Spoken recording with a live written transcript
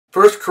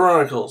First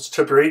Chronicles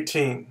chapter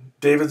 18,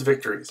 David's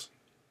victories.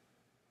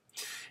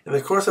 In the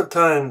course of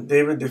time,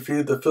 David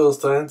defeated the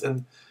Philistines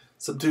and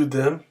subdued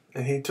them,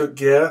 and he took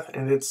Gath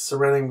and its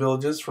surrounding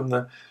villages from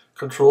the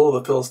control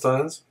of the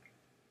Philistines.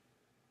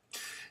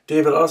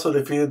 David also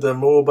defeated the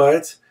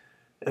Moabites,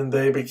 and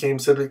they became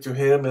subject to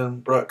him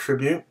and brought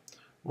tribute.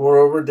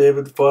 Moreover,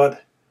 David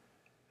fought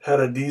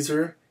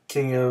Hadadezer,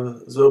 king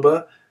of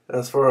Zobah,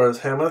 as far as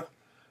Hamath,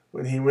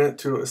 when he went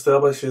to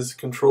establish his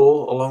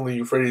control along the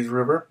Euphrates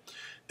River.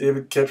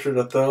 David captured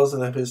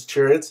 1,000 of his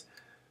chariots,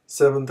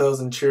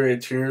 7,000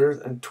 charioteers,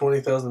 and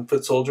 20,000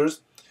 foot soldiers.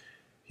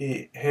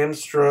 He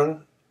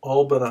hamstrung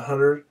all but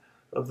 100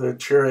 of the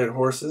chariot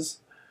horses.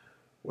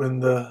 When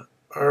the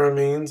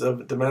Arameans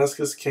of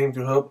Damascus came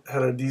to help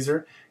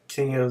Hadadezer,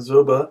 king of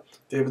Zobah,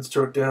 David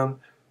struck down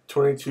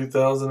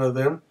 22,000 of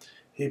them.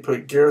 He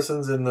put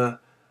garrisons in the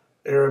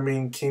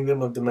Aramean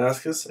kingdom of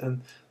Damascus,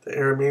 and the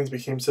Arameans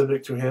became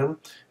subject to him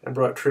and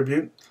brought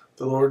tribute.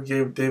 The Lord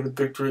gave David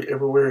victory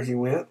everywhere he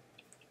went.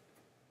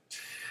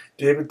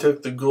 David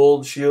took the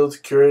gold shields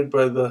carried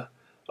by the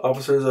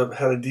officers of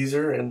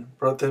Hadadezer and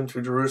brought them to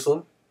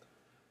Jerusalem.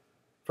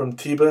 From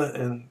Tebah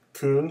and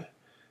Kun,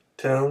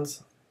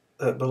 towns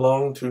that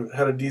belonged to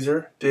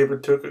Hadadezer,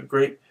 David took a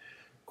great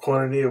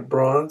quantity of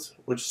bronze,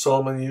 which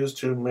Solomon used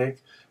to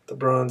make the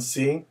bronze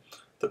sea,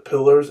 the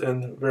pillars,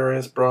 and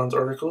various bronze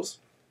articles.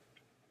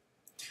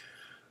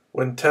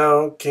 When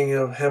Tau, king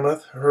of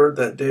Hamath, heard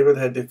that David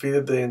had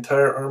defeated the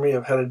entire army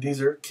of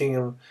Hadadezer, king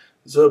of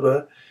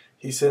Zobah,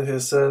 he sent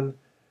his son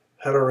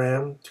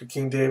Hadoram to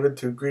King David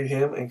to greet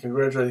him and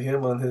congratulate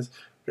him on his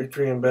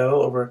victory in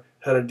battle over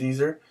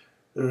Hadadezer,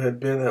 who had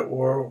been at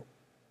war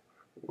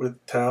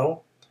with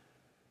Tau.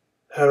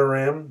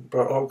 Hadoram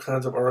brought all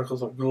kinds of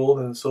articles of gold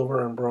and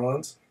silver and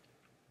bronze.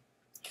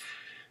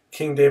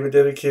 King David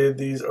dedicated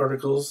these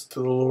articles to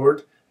the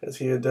Lord, as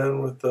he had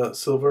done with the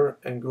silver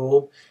and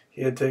gold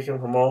he had taken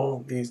from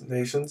all these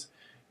nations,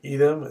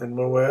 Edom and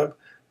Moab,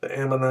 the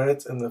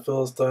Ammonites and the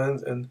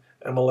Philistines and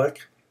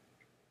Amalek.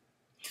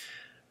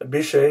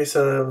 Abishai,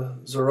 son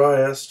of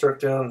Zeruiah, struck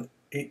down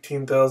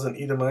 18,000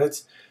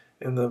 Edomites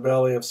in the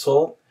valley of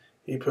Salt.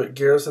 He put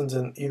garrisons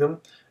in Edom,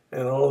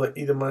 and all the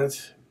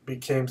Edomites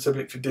became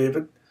subject to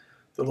David.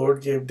 The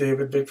Lord gave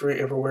David victory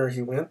everywhere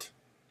he went.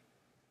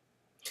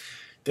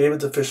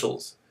 David's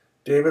officials.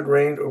 David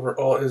reigned over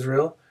all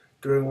Israel,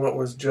 doing what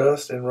was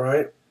just and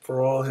right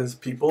for all his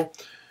people.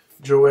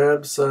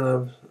 Joab, son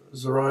of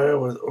Zeruiah,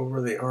 was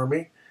over the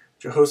army.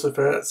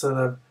 Jehoshaphat, son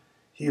of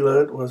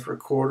Heled, was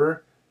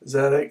recorder.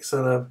 Zadok,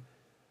 son of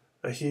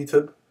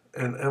Ahitub,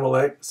 and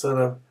Amalek, son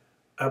of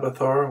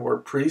Abathar, were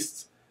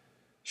priests.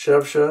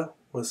 Shavsha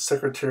was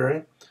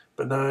secretary.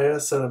 Benaiah,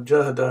 son of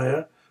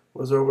Jehodiah,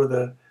 was over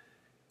the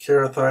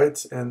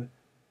Kerethites and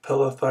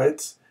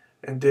Pelethites,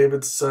 and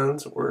David's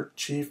sons were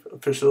chief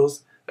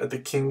officials at the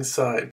king's side.